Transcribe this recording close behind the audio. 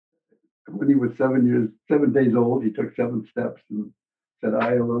when he was 7 days old, he took 7 steps and said,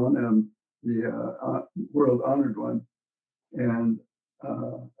 "I alone am the world honored one." And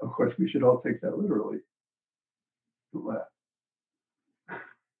of course, we should all take that literally.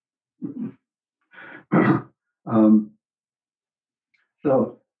 um,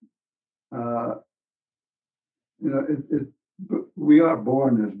 so, we are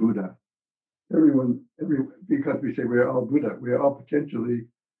born as Buddha. Because we say we are all Buddha, we are all potentially,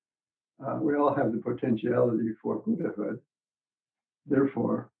 we all have the potentiality for Buddhahood.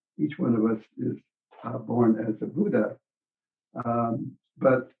 Therefore, each one of us is born as a Buddha.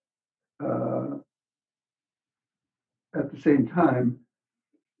 But at the same time,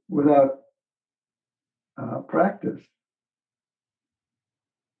 without practice,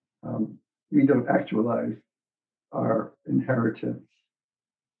 we don't actualize our inheritance.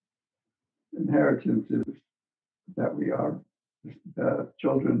 Inheritance is that we are the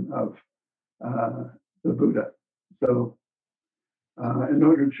children of the Buddha. So in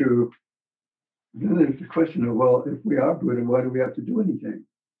order to, then there's the question of, well, if we are Buddha, why do we have to do anything?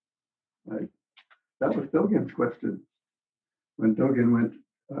 Right? That was Dogen's question. When Dogen went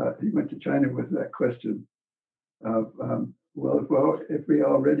to China with that question of, if we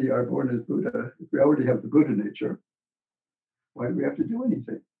already are born as Buddha, if we already have the Buddha nature, why do we have to do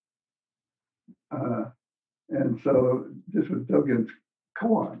anything? And so this was Dogen's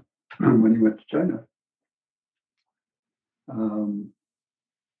koan when he went to China.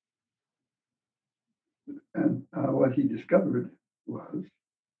 And what he discovered was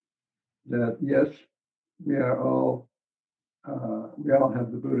that, yes, we all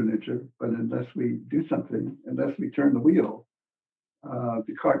have the Buddha nature, but unless we do something, unless we turn the wheel,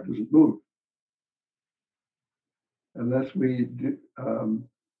 the cart doesn't move. Unless we do,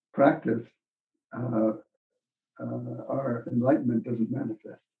 practice, our enlightenment doesn't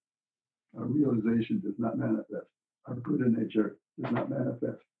manifest. Our realization does not manifest. Our Buddha nature does not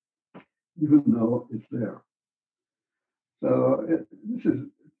manifest, even though it's there. So this is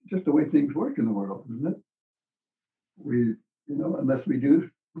just the way things work in the world, isn't it? We, unless we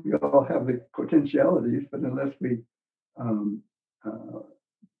do, we all have the potentialities, but unless we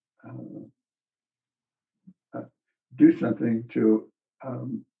do something to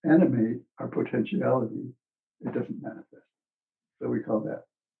animate our potentiality, it doesn't manifest. So we call that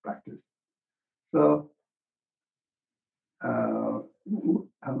practice. So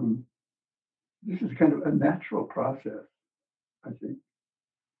this is kind of a natural process, I think.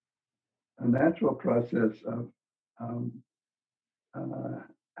 A natural process of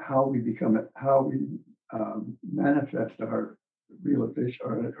how we manifest our realization,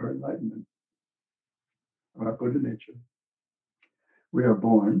 our enlightenment, our Buddha nature. We are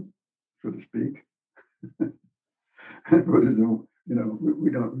born, so to speak. Buddhism, we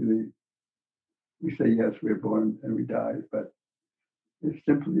don't really, we say yes, we're born and we die, but it's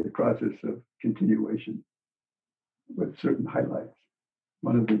simply a process of continuation with certain highlights.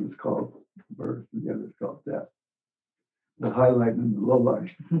 One of them is called birth and the other is called death. The highlight and the low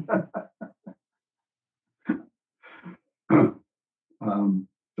light.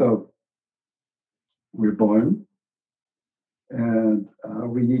 So we're born and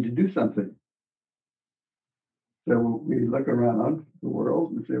we need to do something. So we look around the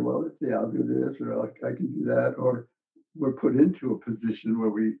world and say, well, let's see, I'll do this, or I can do that, or we're put into a position where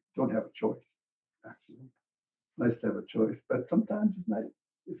we don't have a choice, actually. It's nice to have a choice, but sometimes it's nice.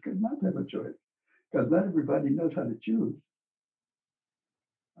 It's good not to have a choice, because not everybody knows how to choose.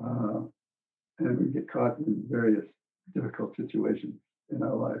 And we get caught in various difficult situations in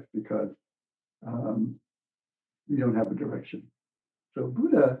our life because we don't have a direction. So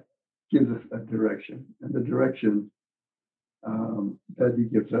Buddha gives us a direction, and the direction that he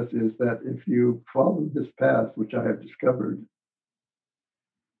gives us is that if you follow this path, which I have discovered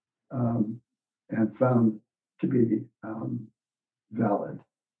and found to be valid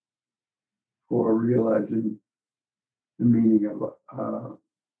for realizing the meaning of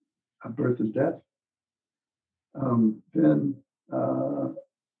birth and death, then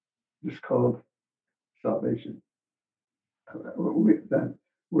it's called salvation. That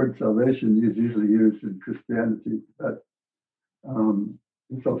word salvation is usually used in Christianity, but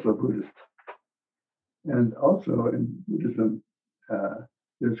it's also Buddhist. And also in Buddhism,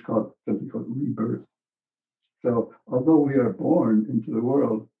 there's something called rebirth. So although we are born into the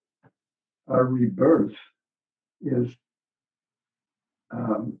world, our rebirth is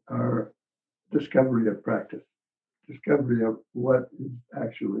our discovery of practice, discovery of what is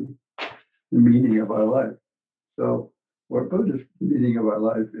actually the meaning of our life. So for Buddhists, the meaning of our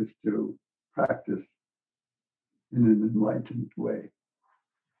life is to practice in an enlightened way.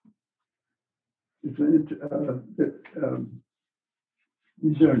 it's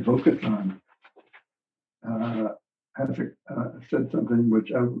Nizar Bokasan said something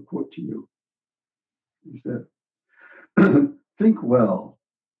which I will quote to you. He said, think well.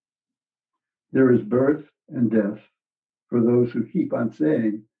 There is birth and death for those who keep on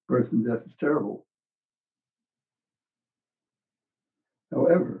saying birth and death is terrible.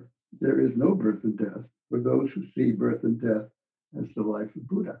 However, there is no birth and death for those who see birth and death as the life of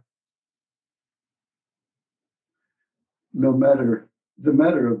Buddha. No matter the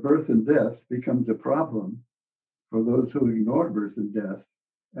matter of birth and death becomes a problem for those who ignore birth and death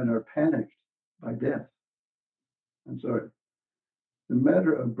and are panicked by death. I'm sorry. The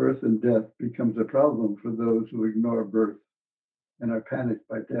matter of birth and death becomes a problem for those who ignore birth and are panicked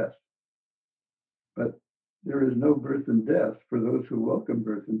by death. But there is no birth and death for those who welcome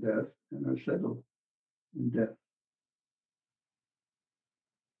birth and death and are settled in death.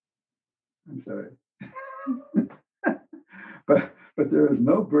 I'm sorry. but there is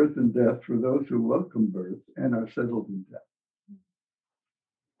no birth and death for those who welcome birth and are settled in death.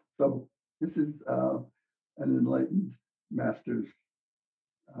 So this is an enlightened master's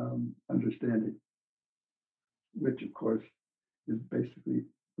understanding, which of course is basically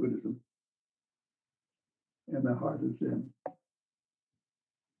Buddhism and the heart of Zen.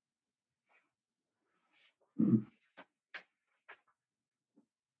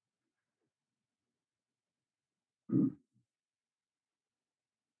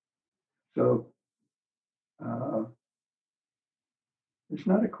 So it's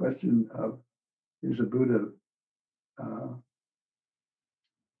not a question of is a Buddha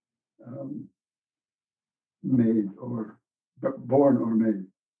made or born or made.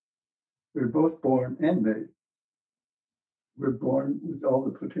 We're both born and made. We're born with all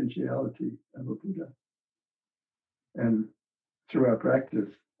the potentiality of a Buddha. And through our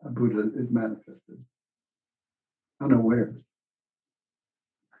practice, a Buddha is manifested, unawares.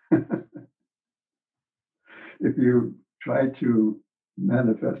 If you try to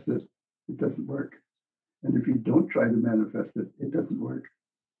manifest it, it doesn't work. And if you don't try to manifest it, it doesn't work.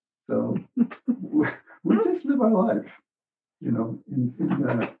 So we just live our life, you know,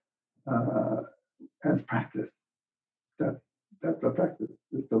 as practice. That's our practice,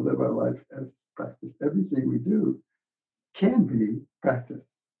 is to live our life as practice. Everything we do can be practice.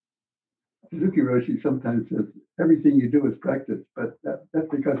 Suzuki Roshi sometimes says, everything you do is practice, but that's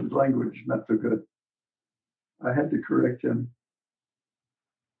because his language is not so good. I had to correct him.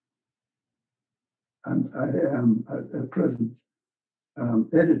 I am at present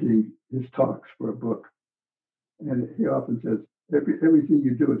editing his talks for a book. And he often says, everything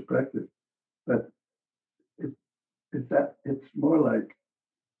you do is practice. But it's more like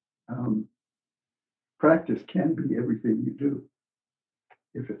practice can be everything you do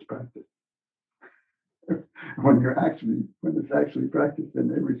if it's practice. when it's actually practice,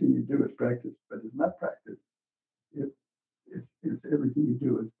 then everything you do is practice. But it's not practice. It's everything you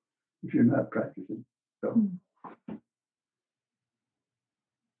do is if you're not practicing.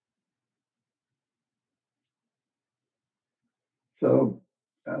 So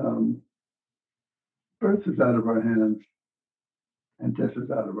birth is out of our hands and death is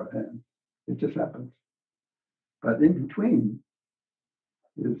out of our hands. It just happens. But in between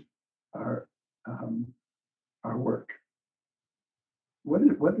is our work. Why is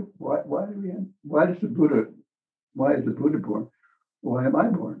the Buddha born? Why am I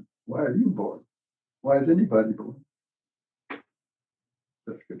born? Why are you born? Why is anybody born?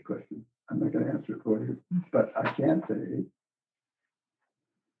 That's a good question. I'm not going to answer it for you, but I can say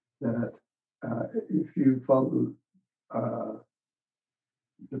that if you follow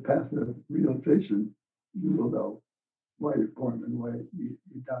the path of realization, you will know why you're born and why you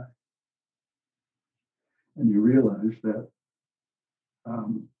die. And you realize that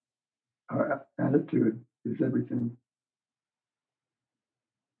our attitude is everything.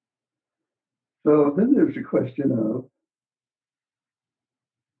 So then there's a question of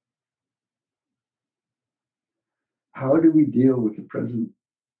how do we deal with the present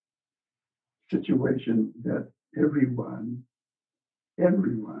situation that everyone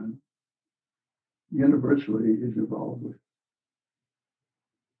universally is involved with?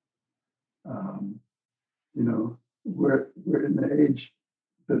 You know, we're in the age,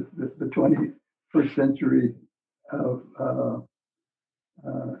 the 21st century of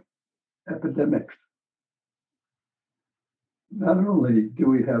epidemics. Not only do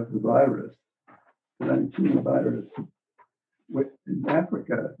we have the virus, the 19 virus, in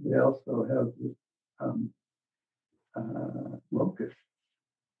Africa, they also have the locusts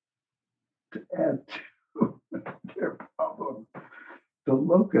to add to their problem. the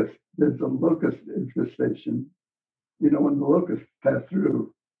locust, there's a locust infestation. You know, when the locusts pass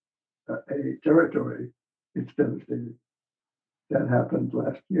through a territory, it's devastating. That happened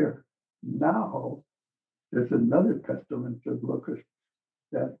last year. Now there's another pestilence of locusts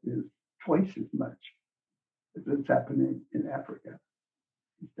that is twice as much as it's happening in Africa.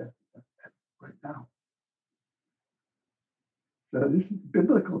 That's right now. So this is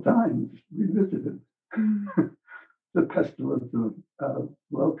biblical times revisited. The pestilence of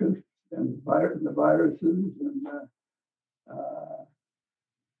locusts and the viruses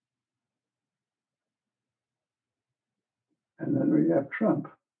and then we have Trump.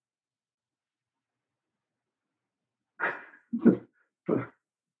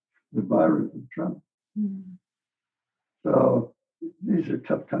 the virus of Trump. Mm-hmm. So these are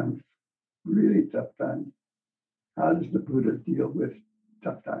tough times, really tough times. How does the Buddha deal with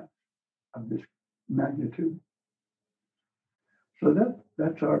tough times of this magnitude? So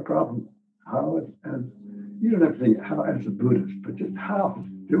that's our problem. How, as you don't have to think how as a Buddhist, but just how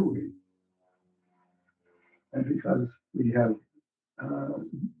do we? And because we have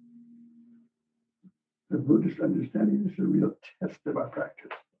the Buddhist understanding is a real test of our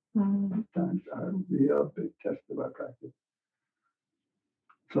practice. Mm-hmm. Times are a real big test of our practice.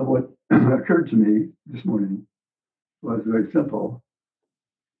 So what occurred to me this morning was very simple.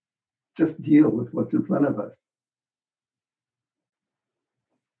 Just deal with what's in front of us.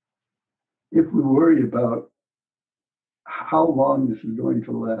 If we worry about how long this is going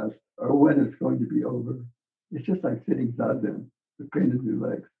to last or when it's going to be over, it's just like sitting zazen with pain in your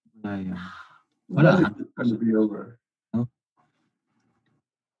legs. When is it going to be over? Oh.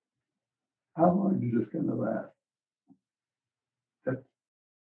 How long is this going to last? That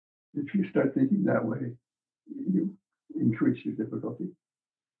if you start thinking that way, you increase your difficulty.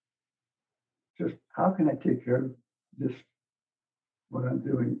 Just how can I take care of this, what I'm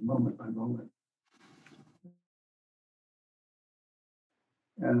doing moment by moment?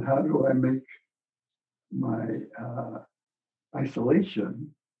 And how do I make my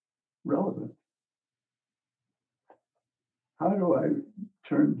isolation relevant? How do I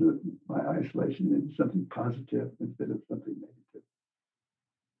turn my isolation into something positive instead of something negative?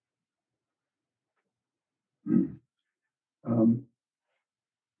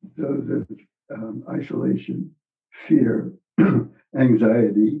 So there's isolation, fear,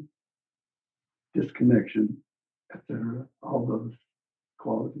 anxiety, disconnection, etc. All those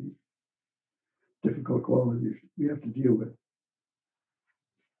qualities, difficult qualities we have to deal with.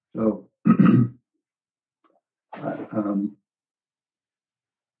 So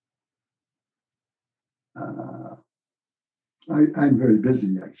I'm very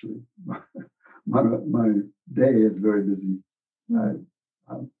busy, actually. my day is very busy. I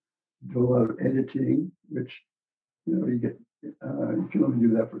do a lot of editing, which you get you can only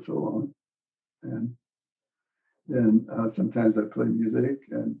do that for so long, and then sometimes I play music,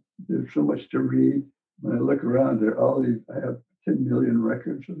 and there's so much to read. When I look around, there are all these. I have 10 million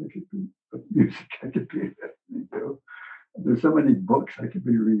records of music I could be listening to. There's so many books I could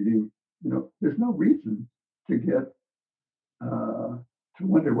be reading. There's no reason to get to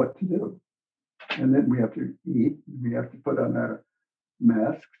wonder what to do. And then we have to eat. We have to put on our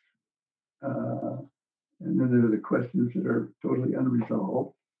masks. And then there are the questions that are totally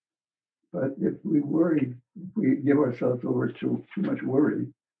unresolved. But if we worry, if we give ourselves over to too much worry,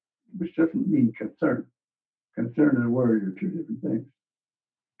 which doesn't mean concern. Concern and worry are two different things.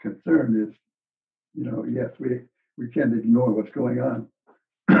 Concern is, yes, we can't ignore what's going on.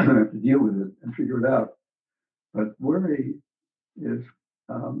 We have to deal with it and figure it out. But worry is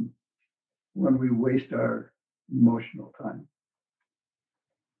when we waste our emotional time.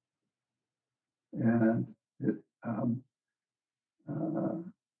 And it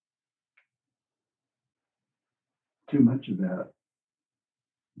too much of that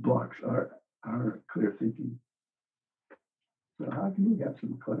blocks our clear thinking. So how can we have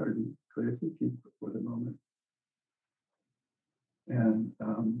some clarity, clear thinking for the moment? And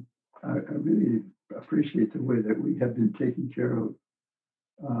I really appreciate the way that we have been taking care of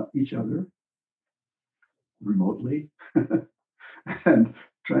each other remotely and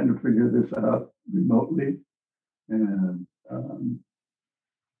trying to figure this out remotely. And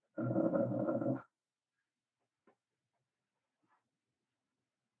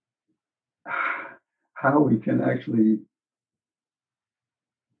how we can actually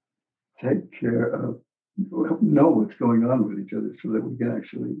take care of, know what's going on with each other so that we can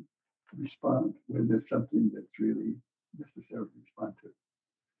actually respond when there's something that's really necessary to respond to.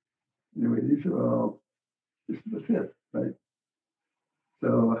 Anyway, these are all just the fit, right?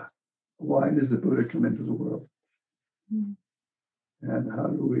 So why does the Buddha come into the world? and how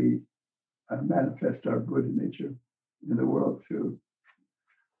do we manifest our Buddha nature in the world to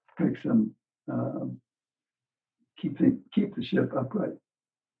make some keep the ship upright.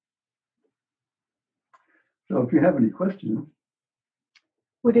 So if you have any questions.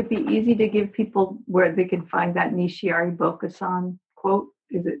 Would it be easy to give people where they can find that Nishiari Bokusan quote?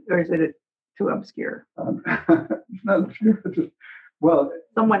 Is it too obscure? It's not obscure. It's just, well,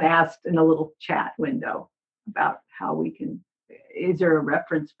 someone asked in a little chat window about how we can. Is there a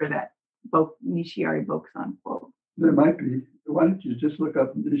reference for that Nishiari Bokusan quote? There might be. Why don't you just look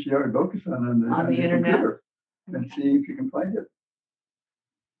up Nishiari Bokusan on the internet and see if you can find it?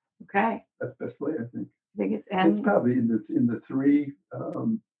 Okay. That's the best way, I think. I think it's probably in the three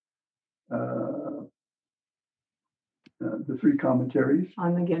the three commentaries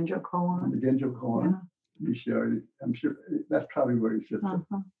on the Genjo Koan. On the Genjo Koan, Nishiari. I'm sure that's probably where he sits.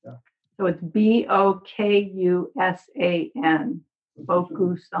 Yeah. So it's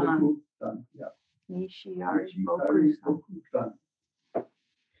Bokusan, Bokusan. Yeah. Nishiari Bokusan.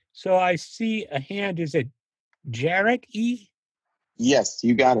 So I see a hand. Is it Jarek E? Yes,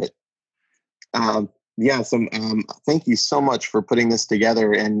 you got it. Thank you so much for putting this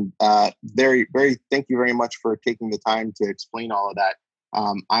together, and thank you very much for taking the time to explain all of that.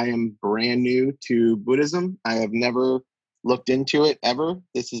 I am brand new to Buddhism. I have never looked into it ever.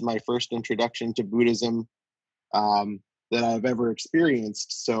 This is my first introduction to Buddhism that I've ever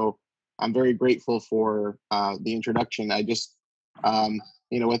experienced. So I'm very grateful for the introduction. I just,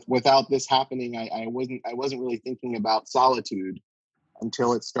 without this happening, I wasn't really thinking about solitude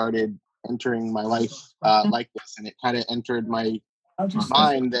until it started entering my life like this, and it kind of entered my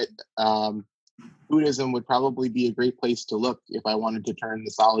mind that Buddhism would probably be a great place to look if I wanted to turn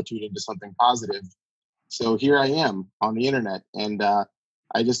the solitude into something positive. So here I am on the internet, and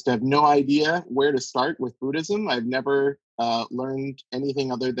I just have no idea where to start with Buddhism. I've never learned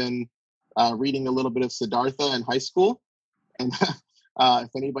anything other than reading a little bit of Siddhartha in high school, and if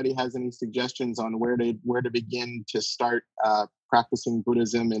anybody has any suggestions on where to begin to start practicing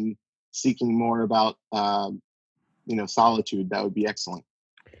Buddhism and seeking more about solitude, that would be excellent.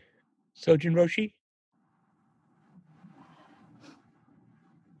 Sojun Roshi?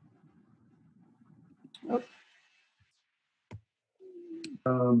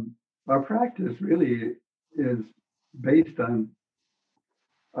 Our practice really is based on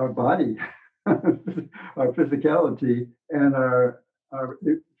our body, our physicality, and our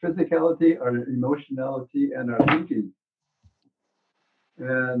physicality, our emotionality, and our thinking.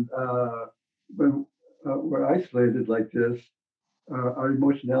 And when we're isolated like this, our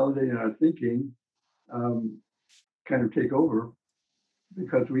emotionality and our thinking kind of take over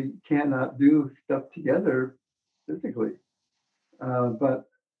because we cannot do stuff together physically.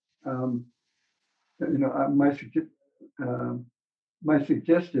 My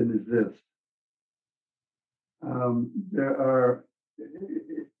suggestion is this: there are,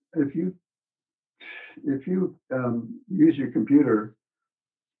 if you use your computer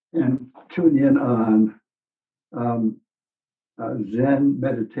and tune in on Zen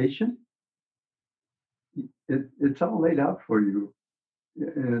meditation, it's all laid out for you,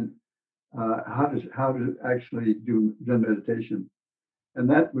 and how to actually do Zen meditation, and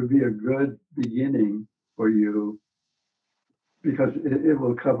that would be a good beginning for you because it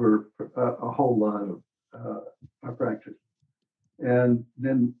will cover a whole lot of our practice. And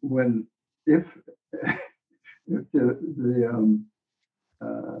then if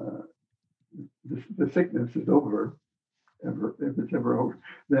the sickness is over, if it's ever over,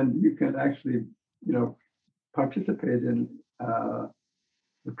 then you can actually, participate in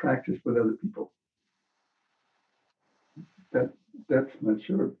the practice with other people. That's my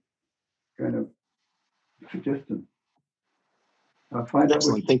short kind of suggestion. Find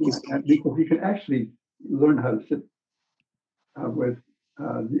Excellent. out Thank you. because you can actually learn how to sit with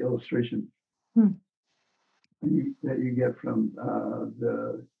the illustrations that you get from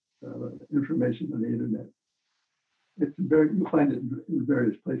the information on the internet. You'll find it in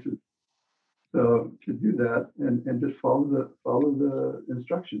various places. So to do that and just follow the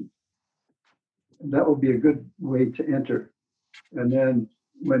instructions, and that will be a good way to enter. And then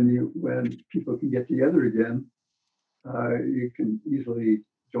when people can get together again, you can easily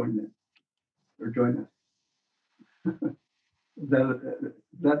join them or join us.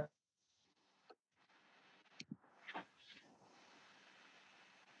 that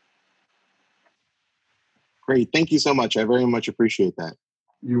Great. Thank you so much. I very much appreciate that.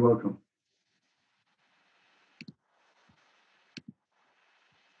 You're welcome.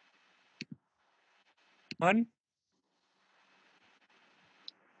 John?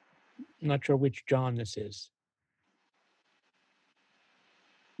 I'm not sure which John this is.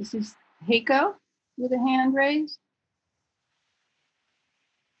 This is Heiko with a hand raised.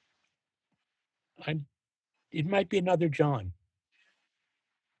 It might be another John.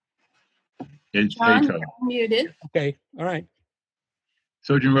 It's John, Heiko. you're muted. Okay, all right.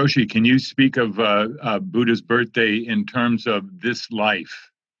 Sojun Roshi, can you speak of Buddha's birthday in terms of this life?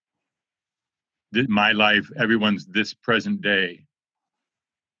 My life, everyone's this present day.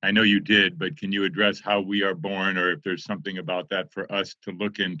 I know you did, but can you address how we are born, or if there's something about that for us to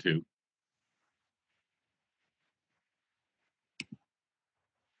look into?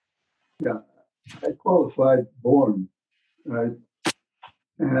 Yeah, I qualified born, right?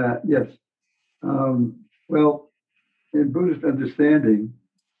 Yes. Well, in Buddhist understanding,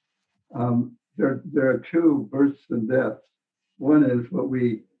 there are two births and deaths. One is what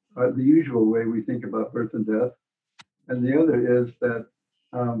the usual way we think about birth and death, and the other is that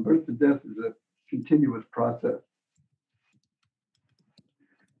birth and death is a continuous process,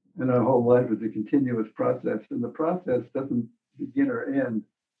 and our whole life is a continuous process, and the process doesn't begin or end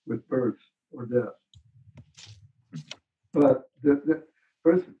with birth or death. But the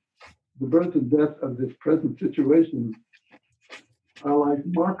birth and death of this present situation are like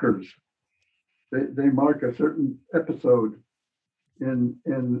markers. They mark a certain episode in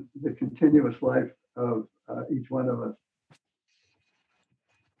the continuous life of each one of us.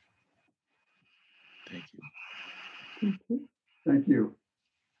 Thank you. Thank you.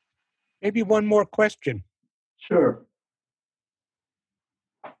 Maybe one more question. Sure.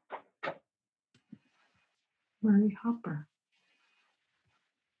 Murray Hopper.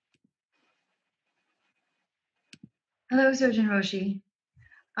 Hello, Sojun Roshi.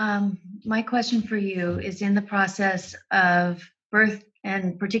 My question for you is, in the process of birth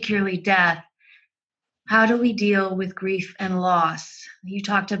and particularly death, how do we deal with grief and loss? You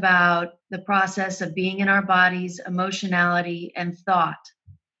talked about the process of being in our bodies, emotionality, and thought.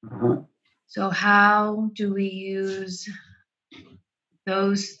 Uh-huh. So how do we use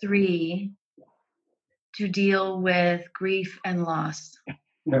those three to deal with grief and loss?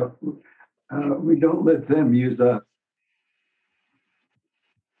 No, we don't let them use us.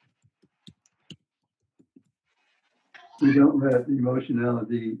 We don't let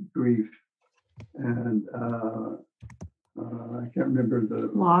emotionality, grief, and I can't remember the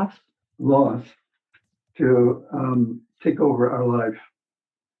loss to take over our life.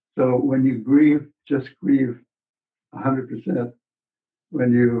 So when you grieve, just grieve 100%.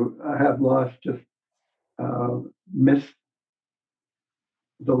 When you have lost, just miss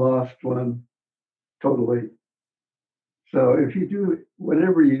the lost one totally. So if you do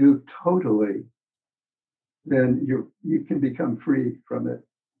whatever you do totally, then you can become free from it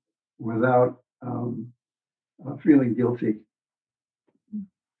without feeling guilty.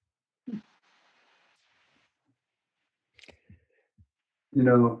 You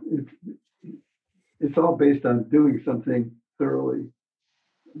know, it's all based on doing something thoroughly.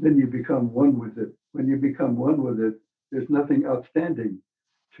 Then you become one with it. When you become one with it, there's nothing outstanding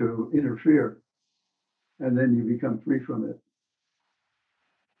to interfere. And then you become free from it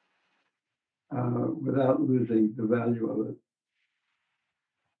without losing the value of it.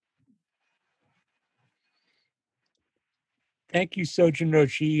 Thank you, Sojun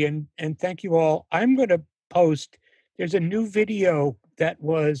Roshi, and thank you all. I'm going to post, there's a new video that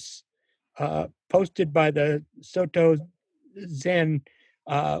was posted by the Soto Zen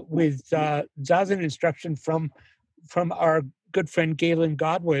with Zazen instruction from our good friend Galen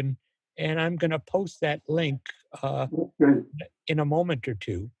Godwin, and I'm going to post that link Great. in a moment or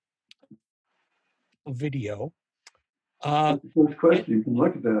two. A video. That's the first question, you can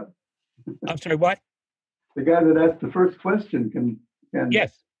look at that. I'm sorry, what? The guy that asked the first question can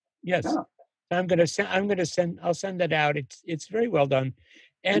Yes. Yeah. I'll send that out. It's very well done.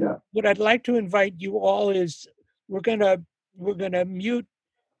 And Yeah. what I'd like to invite you all is we're gonna mute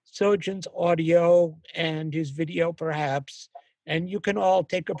Sojun's audio and his video perhaps, and you can all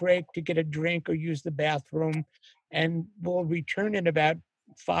take a break to get a drink or use the bathroom, and we'll return in about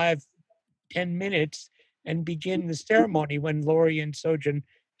 5-10 minutes and begin the ceremony when Lori and Sojun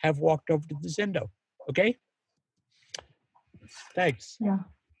have walked over to the Zendo. Okay? Thanks. Yeah.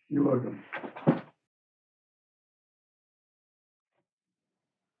 You're welcome.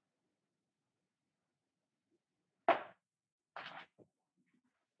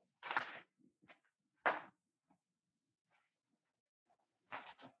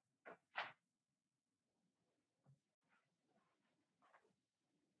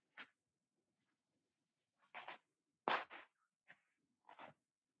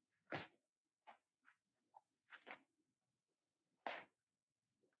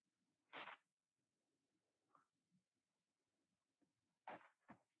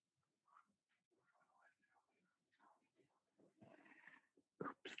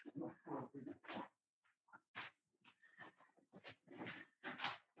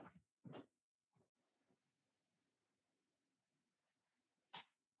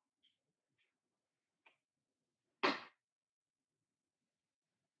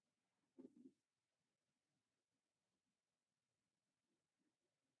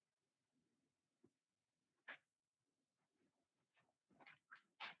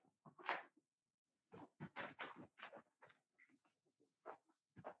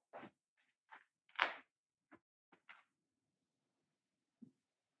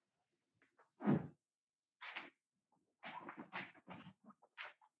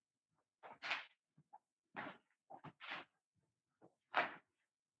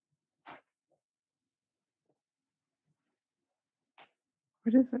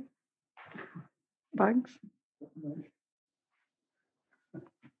 What is it? Bugs?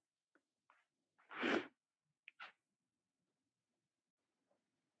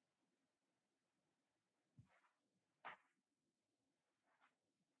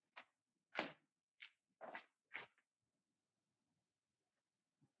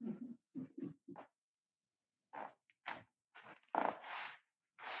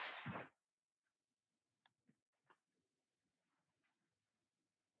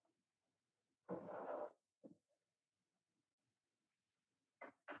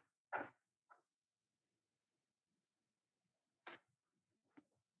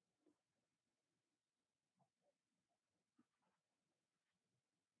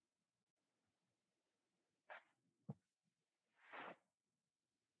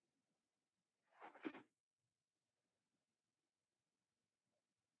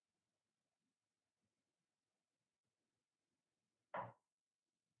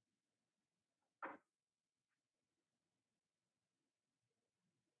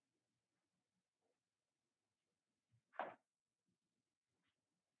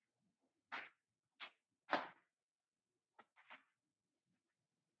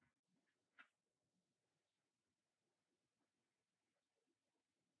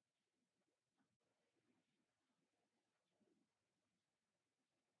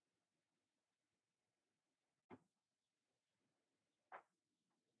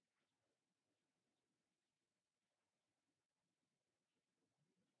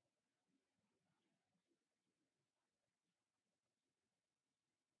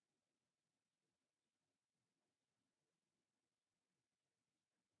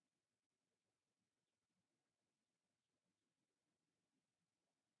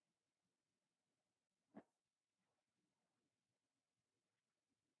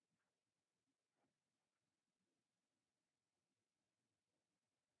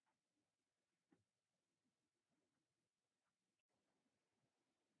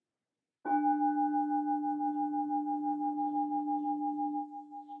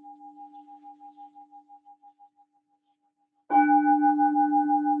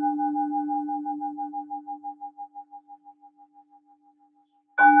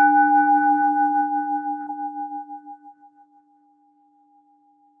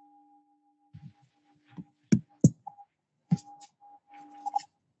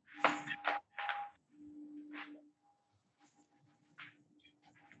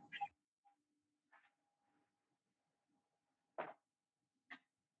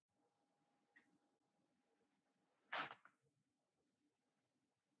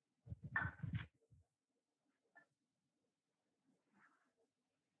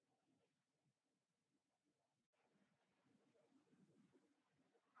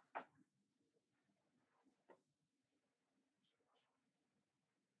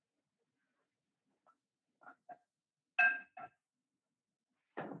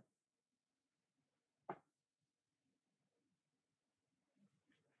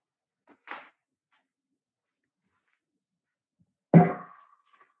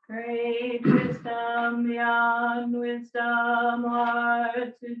 Great wisdom beyond wisdom,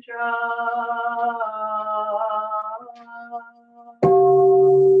 hard to draw.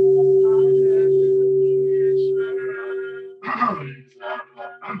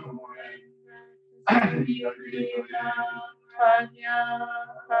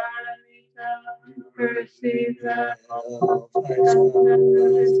 Perceive that all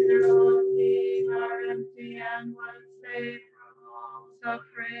are empty and was saved from all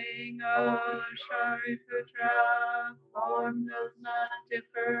suffering. Oh, Shariputra, form does not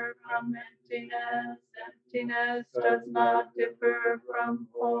differ from emptiness. Emptiness does not differ from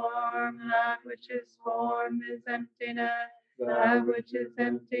form. That which is form is emptiness. That which is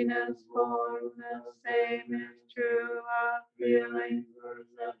emptiness, formless, same is true of feeling,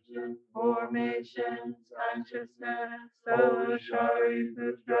 perception, form formations, consciousness, O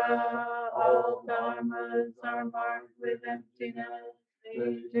Shariputra, all dharmas are marked with emptiness.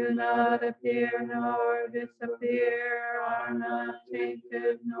 They do not appear nor disappear, are not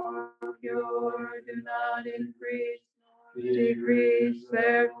tainted nor pure, do not increase nor decrease,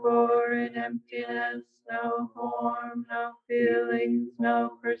 therefore in emptiness, no form, no feelings,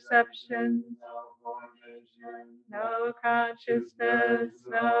 no perceptions, no formation, no consciousness,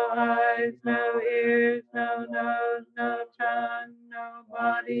 no eyes, no ears, no nose, no tongue, no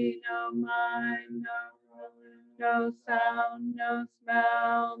body, no mind, no sound, no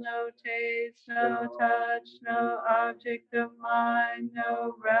smell, no taste, no touch, no object of mind,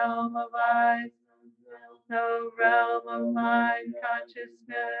 no realm of eyes, no realm of mind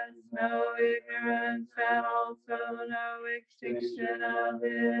consciousness, no ignorance, and also no extinction of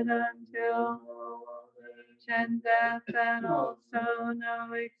it until age and death, and also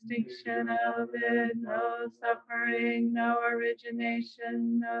no extinction of it, no suffering, no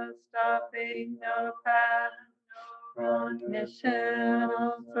origination, no stopping, no path, mission,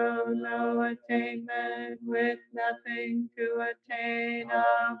 also no attainment, with nothing to attain.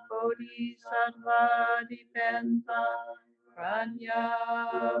 A bodhisattva depends on prajna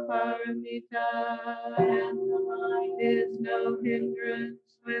paramita, and the mind is no hindrance.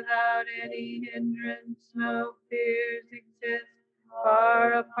 Without any hindrance, no fears exist.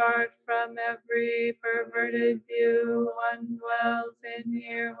 Far apart from every perverted view, one dwells in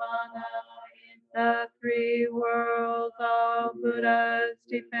nirvana. The three worlds, all Buddhas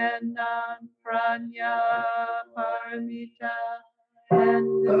depend on prajna paramita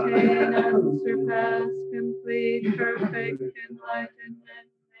and attain unsurpassed, complete, perfect enlightenment.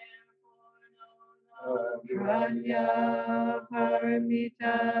 Prajna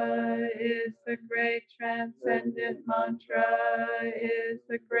paramita is the great transcendent mantra, is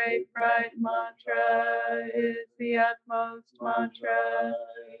the great bright mantra, is the utmost mantra,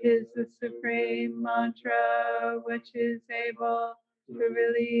 is the supreme mantra which is able to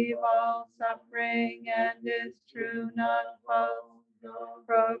relieve all suffering and is true, not false.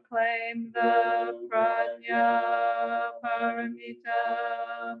 Proclaim the prajna paramita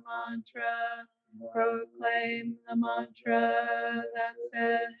mantra. Proclaim the mantra that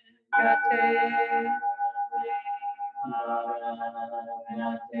says, Gate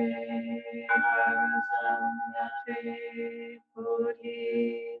Gate Gate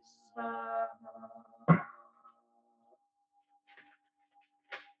Bodhi Swaha.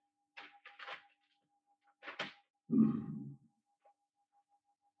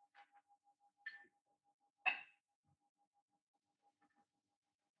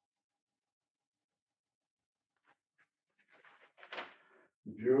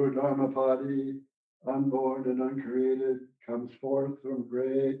 The pure Dharmapati, unborn and uncreated, comes forth from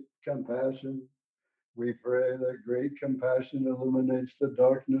great compassion. We pray that great compassion illuminates the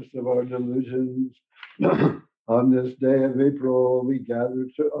darkness of our delusions. On this day of April, we gather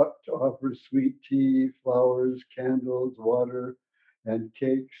to offer sweet tea, flowers, candles, water, and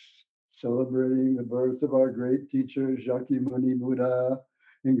cakes, celebrating the birth of our great teacher, Shakyamuni Buddha.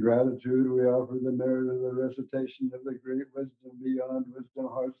 In gratitude, we offer the merit of the recitation of the Great Wisdom Beyond Wisdom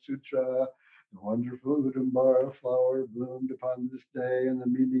Heart Sutra. The wonderful Udambara flower bloomed upon this day, and the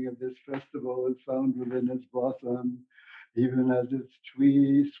meaning of this festival is found within its blossom. Even as its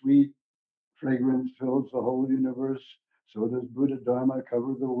sweet fragrance fills the whole universe, so does Buddha Dharma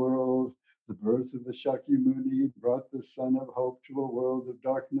cover the world. The birth of the Shakyamuni brought the sun of hope to a world of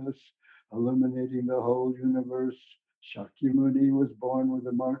darkness, illuminating the whole universe. Shakyamuni was born with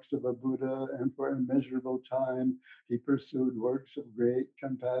the marks of a Buddha, and for immeasurable time he pursued works of great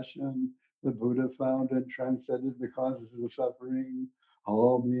compassion. The Buddha found and transcended the causes of suffering.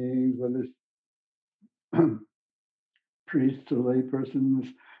 All beings, whether priests or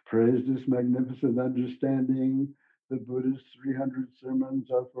laypersons, praised this magnificent understanding. The Buddha's 300 sermons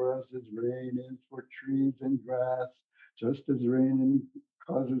are for us as rain is for trees and grass. Just as rain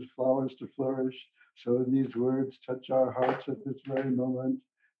causes flowers to flourish, so these words touch our hearts at this very moment.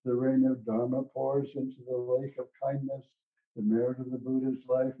 The rain of Dharma pours into the lake of kindness. The merit of the Buddha's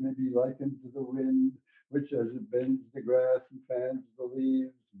life may be likened to the wind, which as it bends the grass and fans the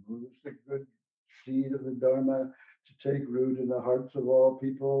leaves, moves the good seed of the Dharma to take root in the hearts of all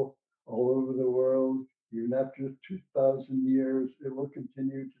people all over the world. Even after 2,000 years, it will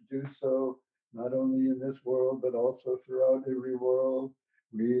continue to do so, not only in this world, but also throughout every world.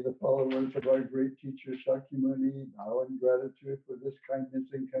 We, the followers of our great teacher Shakyamuni, bow in gratitude for this kindness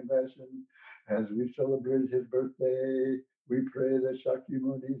and compassion as we celebrate his birthday. We pray that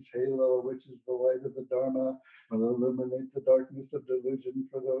Shakyamuni's halo, which is the light of the Dharma, will illuminate the darkness of delusion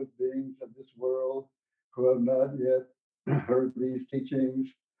for those beings of this world who have not yet heard these teachings.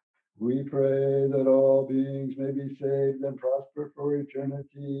 We pray that all beings may be saved and prosper for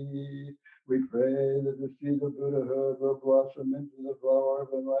eternity. We pray that the seed of Buddhahood will blossom into the flower of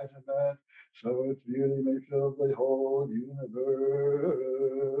enlightenment, so its beauty may fill the whole universe.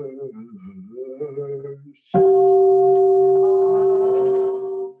 All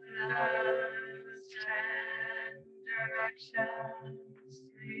paths and directions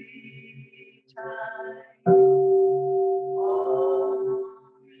lead time. All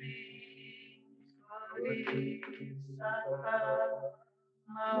beings Bodhisattva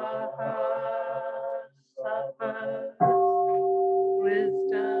Mahasattvas,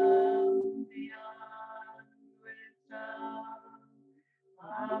 wisdom beyond wisdom,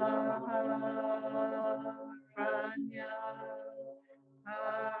 Mahapranya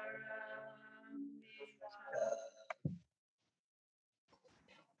Paramita.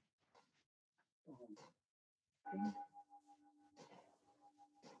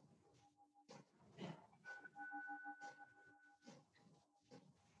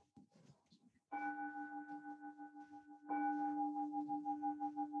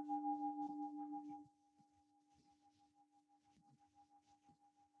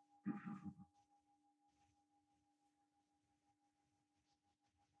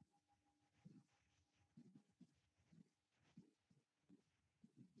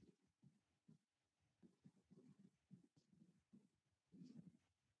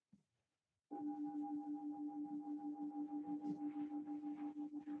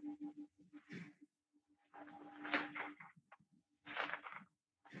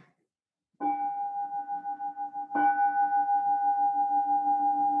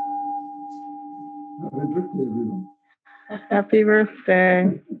 Happy birthday, everyone. Happy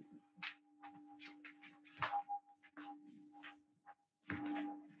birthday.